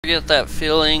Get that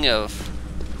feeling of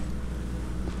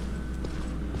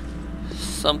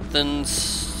something's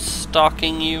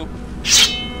stalking you.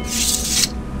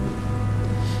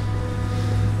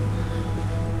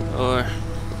 Or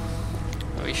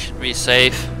we should be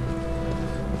safe.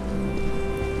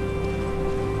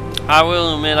 I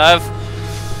will admit I've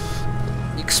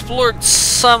explored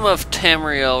some of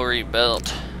Tamriel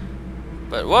Rebuilt,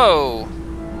 but whoa!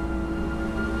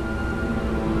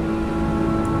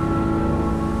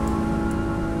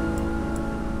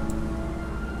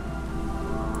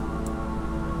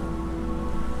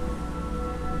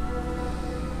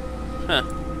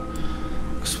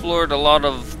 Explored a lot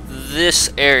of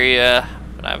this area,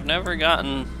 but I've never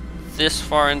gotten this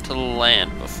far into the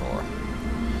land before.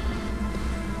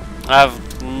 I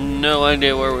have no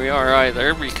idea where we are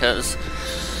either because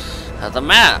of the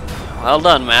map. Well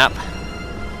done, map.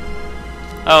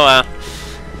 Oh wow.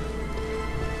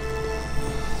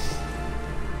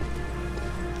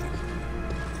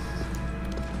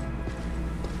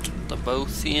 The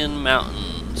Bothian Mountains.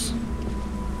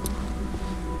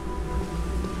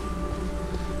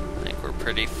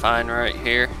 Pretty fine right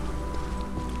here.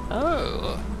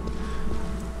 Oh,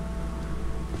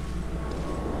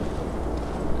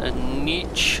 a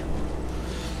niche,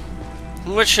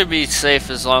 which should be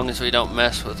safe as long as we don't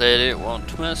mess with it. It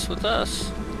won't mess with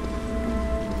us,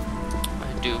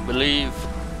 I do believe.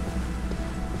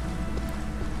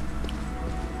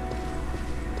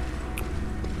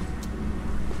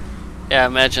 Yeah,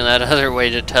 imagine that other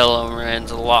way to Teleran's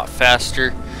a lot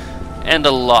faster and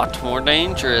a lot more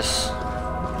dangerous.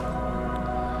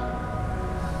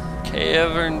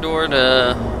 Cavern door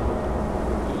to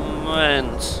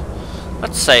mines.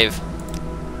 Let's save.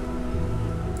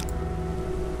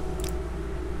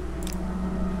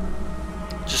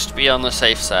 Just to be on the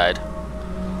safe side.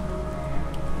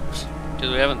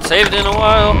 Because we haven't saved in a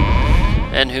while.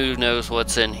 And who knows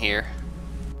what's in here.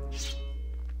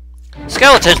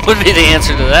 Skeleton would be the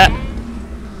answer to that.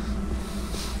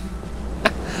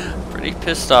 Pretty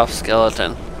pissed off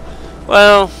skeleton.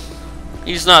 Well,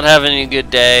 he's not having a good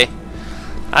day.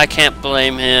 I can't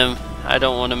blame him. I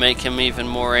don't want to make him even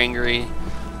more angry.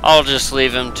 I'll just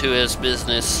leave him to his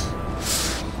business.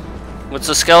 What's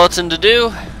a skeleton to do?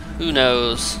 Who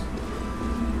knows?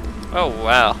 Oh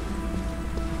wow.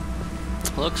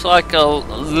 Looks like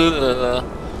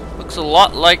looks a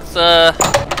lot like the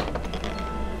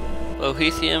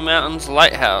Bothian Mountains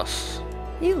lighthouse.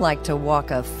 You like to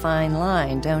walk a fine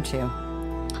line, don't you?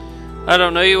 I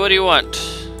don't know you. What do you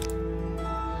want?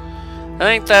 I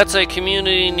think that's a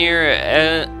community near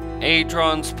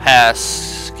Adron's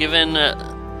Pass. Given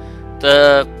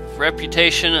the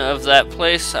reputation of that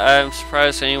place, I'm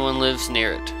surprised anyone lives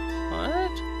near it.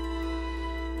 What?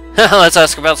 Let's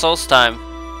ask about Solstheim.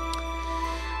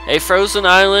 A frozen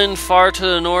island far to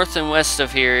the north and west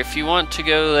of here. If you want to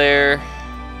go there,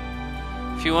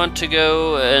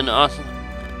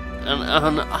 an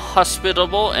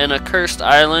unhospitable and accursed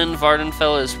island,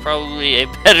 Vardenfell is probably a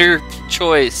better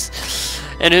choice.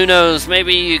 And who knows,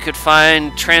 maybe you could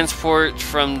find transport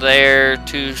from there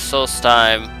to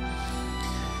Solstheim.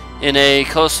 In a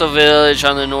coastal village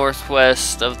on the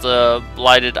northwest of the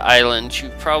blighted island, you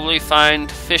probably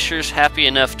find fishers happy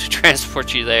enough to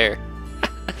transport you there.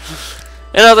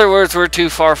 In other words, we're too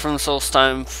far from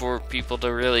Solstheim for people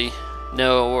to really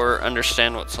know or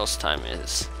understand what Solstheim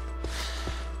is.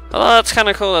 Well, that's kind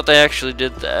of cool that they actually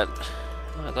did that.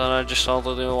 I thought I just saw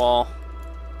the new wall.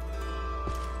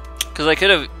 Because I could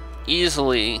have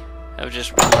easily have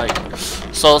just been like,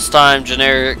 Solstheim,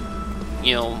 generic,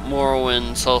 you know,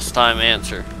 Morrowind, Solstheim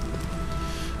answer.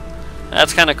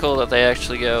 That's kind of cool that they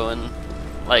actually go and,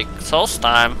 like,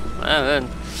 Solstheim, and then,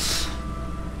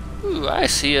 ooh, I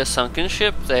see a sunken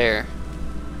ship there.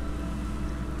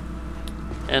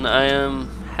 And I am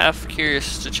half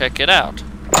curious to check it out.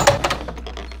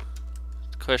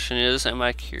 The question is, am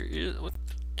I curious? What?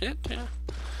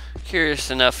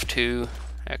 Curious enough to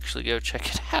actually go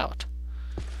check it out?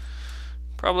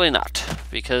 Probably not,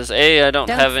 because A, I don't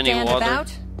have any water.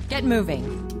 About. Get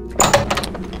moving.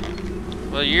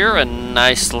 Well, you're a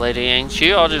nice lady, ain't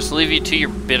you? I'll just leave you to your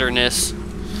bitterness.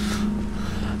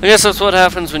 I guess that's what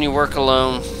happens when you work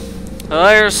alone. Well,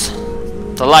 there's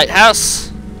the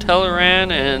lighthouse.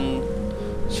 Teleran and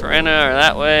Serena are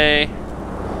that way.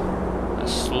 A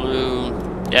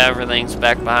slough. Yeah, everything's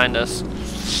back behind us.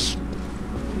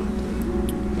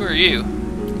 Who are you?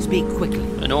 Speak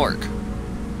quickly. An orc.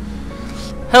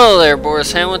 Hello there,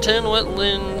 Boris Hamilton. What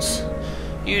lends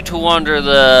you to wander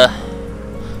the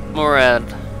Morad?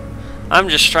 I'm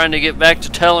just trying to get back to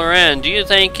Teleran. Do you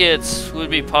think it would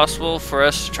be possible for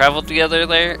us to travel together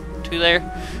there?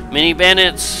 Many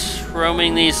bandits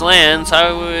roaming these lands,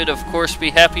 I would of course be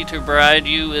happy to provide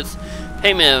you with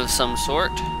payment of some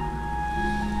sort.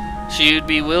 So you'd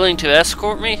be willing to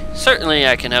escort me? Certainly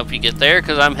I can help you get there,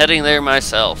 because I'm heading there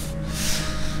myself.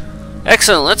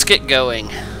 Excellent, let's get going.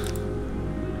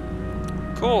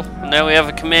 Cool, now we have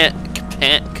a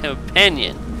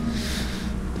companion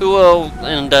who will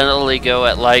undoubtedly go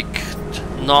at like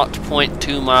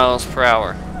 0.2 miles per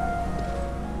hour.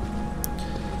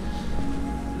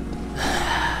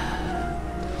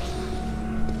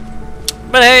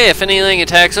 But hey, if anything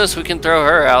attacks us, we can throw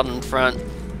her out in front.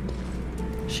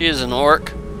 She is an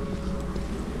orc.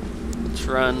 Let's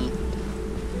run.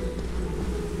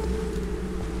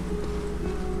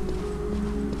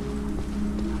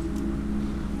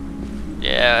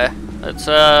 Yeah, let's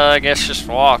I guess just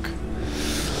walk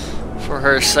for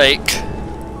her sake.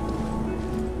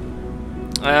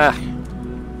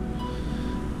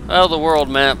 Well, the world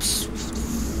map's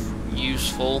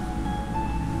useful.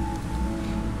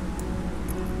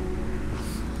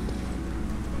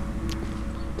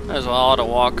 Might as well auto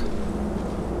walk.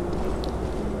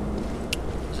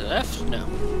 Is it F? No.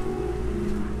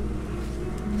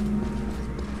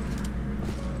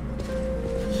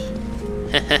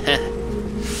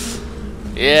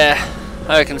 Yeah,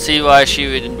 I can see why she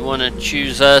would want to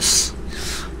choose us.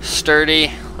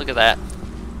 Sturdy. Look at that.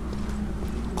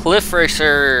 Cliff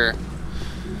Racer.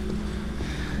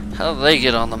 How do they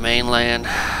get on the mainland?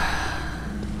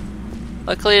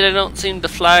 Luckily, they don't seem to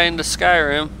fly into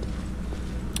Skyrim.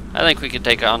 I think we could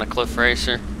take on a Cliff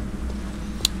Racer.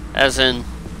 As in,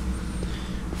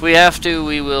 if we have to,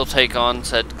 we will take on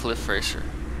said Cliff Racer.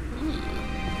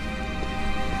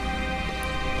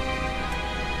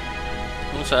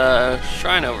 There's a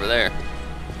shrine over there.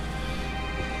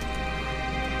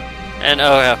 And,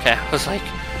 oh, okay, I was like,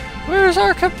 where's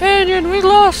our companion? We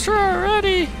lost her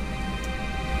already!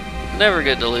 Never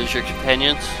good to lose your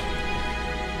companions.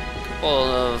 Couple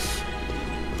of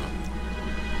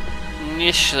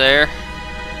niche there.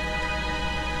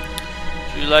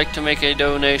 Would you like to make a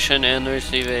donation and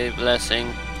receive a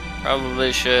blessing?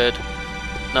 Probably should.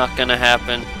 Not gonna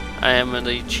happen. I am a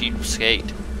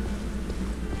cheapskate.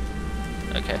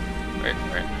 Okay. Where?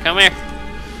 Come here.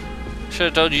 Should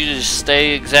have told you to just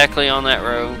stay exactly on that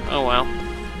road. Oh well.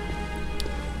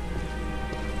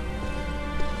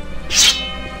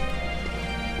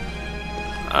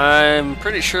 I'm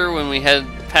pretty sure when we head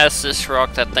past this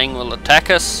rock, that thing will attack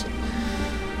us.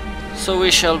 So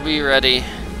we shall be ready.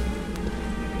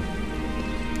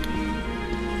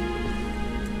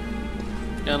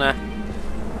 Gonna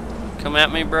come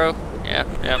at me, bro? Yeah,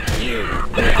 yep.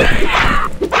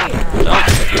 Don't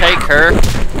take her.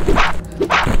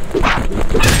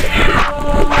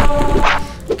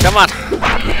 Come on.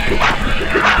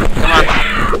 Come on.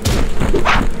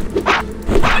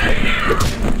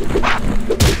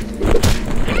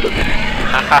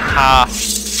 Ha ha ha.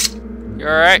 You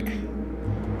alright?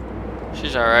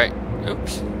 She's alright.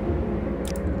 Oops.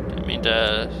 Didn't mean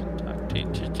to talk to you.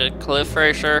 To Cliff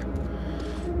Racer.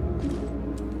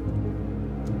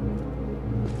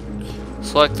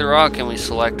 Select the rock and we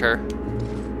select her.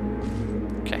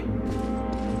 Okay.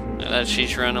 Now that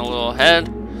she's running a little ahead.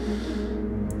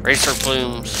 Racer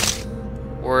plumes.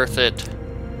 Worth it.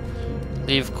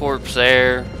 Leave corpse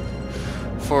there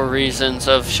for reasons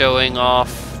of showing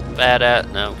off. Bad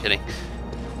at. No, I'm kidding.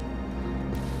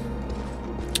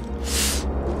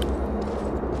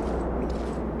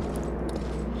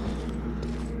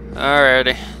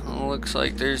 Alrighty. Looks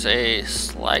like there's a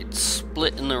slight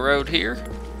split in the road here.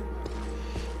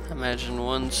 Imagine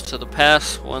one's to the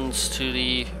pass, one's to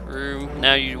the room.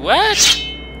 Now you what?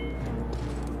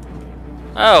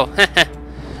 Oh,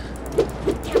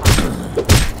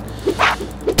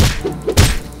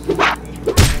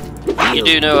 you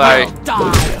do know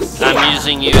I'm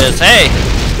using you as hey.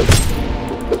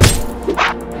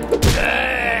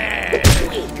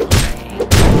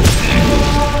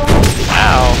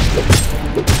 Ow.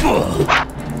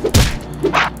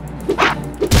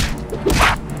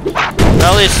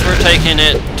 Well, at least we're taking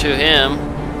it to him.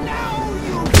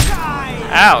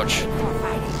 Ouch.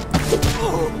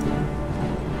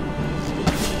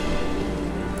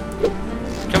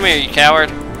 Come here, you coward.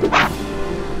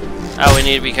 Oh, we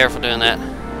need to be careful doing that.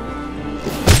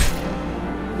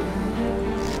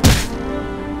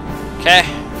 Okay,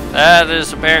 that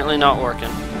is apparently not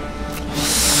working.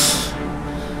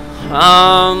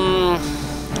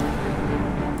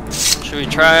 Should we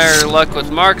try our luck with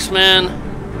marksman?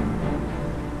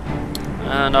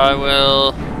 And I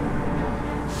will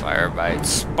Firebite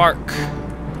Spark.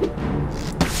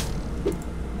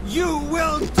 You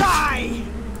will die!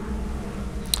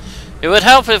 It would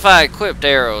help if I equipped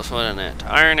arrows, wouldn't it?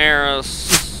 Iron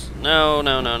arrows. No,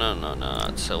 no, no, no, no, no.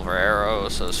 Not silver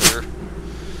arrows. Those are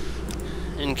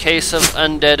in case of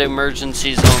undead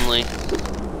emergencies only.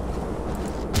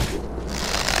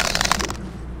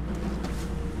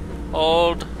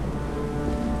 Hold.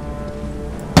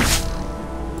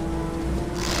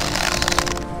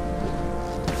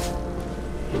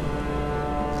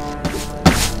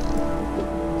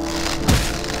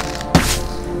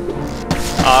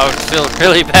 I would feel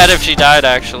really bad if she died,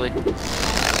 actually.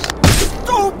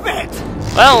 Stupid!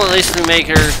 Well, at least we make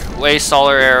her waste all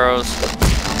her arrows.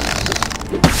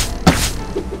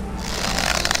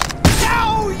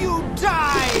 Now you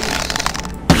die!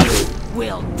 You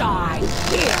will die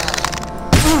here!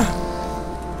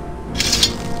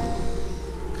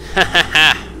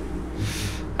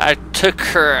 I took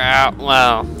her out.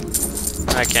 Well,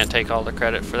 I can't take all the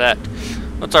credit for that.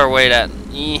 What's our weight at?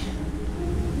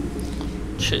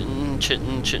 Chittin,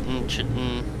 chittin, chittin,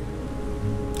 chittin.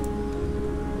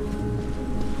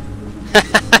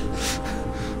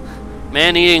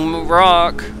 Man-eating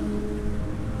rock.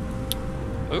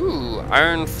 Ooh,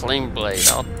 iron flame blade.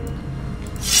 I'll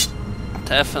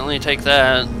definitely take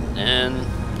that, and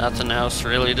nothing else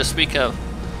really to speak of.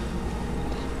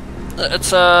 Let's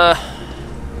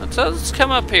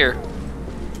come up here.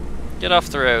 Get off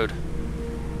the road.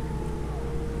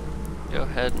 Go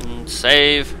ahead and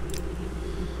save.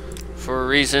 For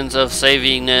reasons of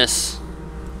savingness.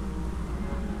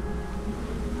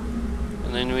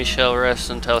 And then we shall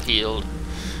rest until healed.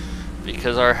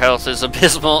 Because our health is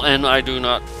abysmal and I do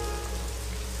not...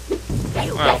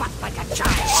 Well, Like a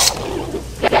child.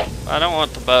 I don't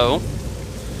want the bow.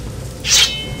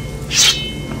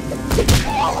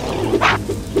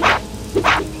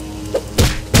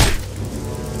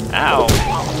 Ow.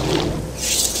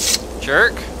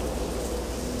 Jerk.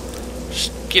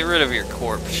 Just get rid of your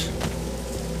corpse.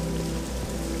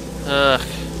 Ugh.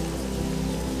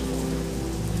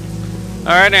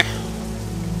 Alrighty.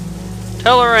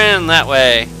 Teleran that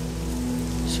way.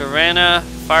 Savannah,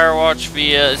 Firewatch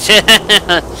via...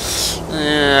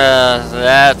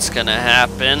 that's gonna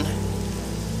happen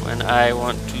when I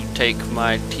want to take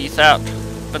my teeth out.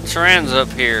 But Saran's up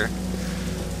here.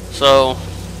 So...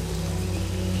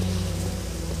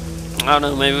 I don't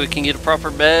know, maybe we can get a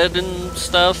proper bed and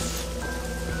stuff.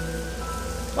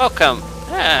 Welcome.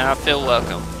 Yeah, I feel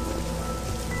welcome.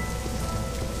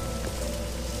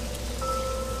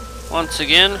 Once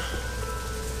again,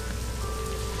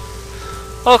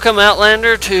 welcome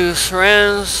Outlander to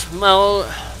Saran's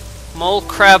Mole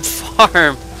Crab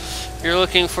Farm. If you're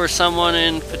looking for someone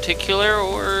in particular,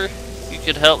 or you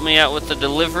could help me out with the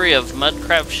delivery of mud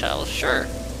crab shells, sure.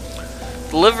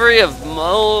 Delivery of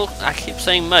I keep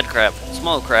saying mud crab, it's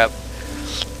mole crab.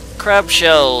 Crab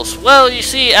shells. Well, you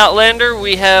see, Outlander,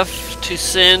 we had to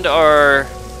send our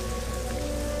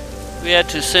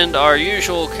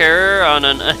usual carrier on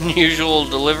an unusual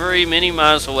delivery many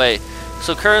miles away.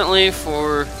 So currently,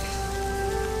 for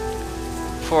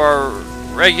our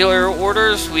regular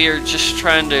orders, we are just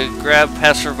trying to grab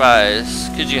passerbys.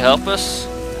 Could you help us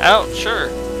out? Sure.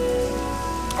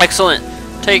 Excellent.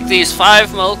 Take these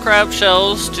 5 mole crab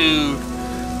shells to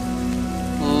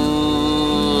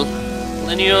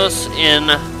Linnaeus in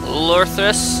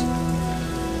Lorthus.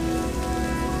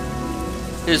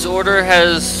 His order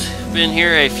has been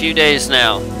here a few days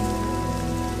now.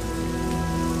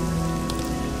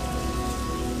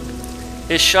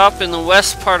 His shop in the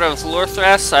west part of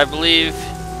Lorthras, I believe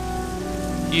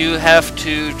you have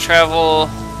to travel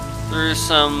through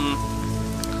some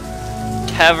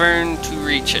tavern to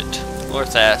reach it.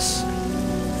 Lorthas.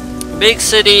 Big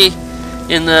city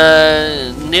in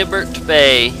the Nibbert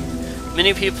Bay.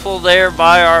 Many people there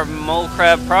buy our mole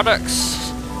crab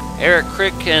products. Eric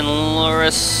Crick and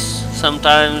Loris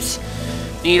sometimes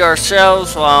need our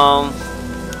shells, while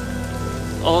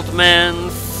Old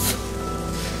Man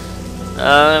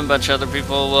a bunch of other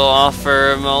people will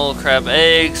offer mole crab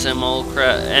eggs and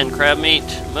crab meat.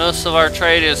 Most of our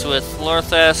trade is with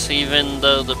Lorthas, even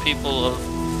though the people of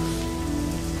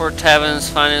Port Taverns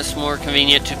find it more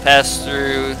convenient to pass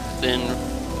through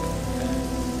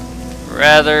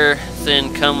rather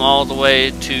than come all the way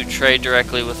to trade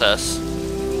directly with us.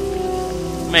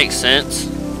 Makes sense.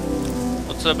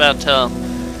 What's it about tell?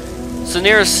 So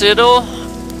near a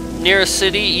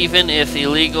city, even if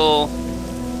illegal,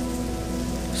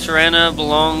 Serana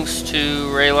belongs to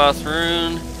Rayloth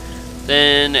Rune,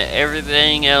 then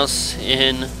everything else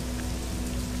in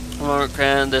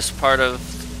Morrowind, this part of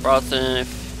Brothen.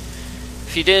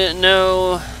 If you didn't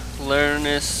know,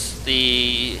 Lernus,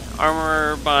 the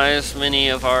armorer, buys many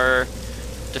of our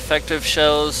defective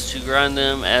shells to grind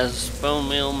them as bone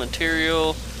meal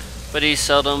material, but he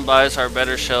seldom buys our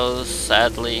better shells,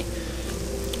 sadly.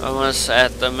 Unless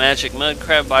at the magic mud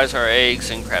crab buys our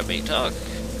eggs and crab meat. Oh,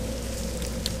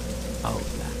 Oh,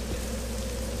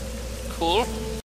 cool.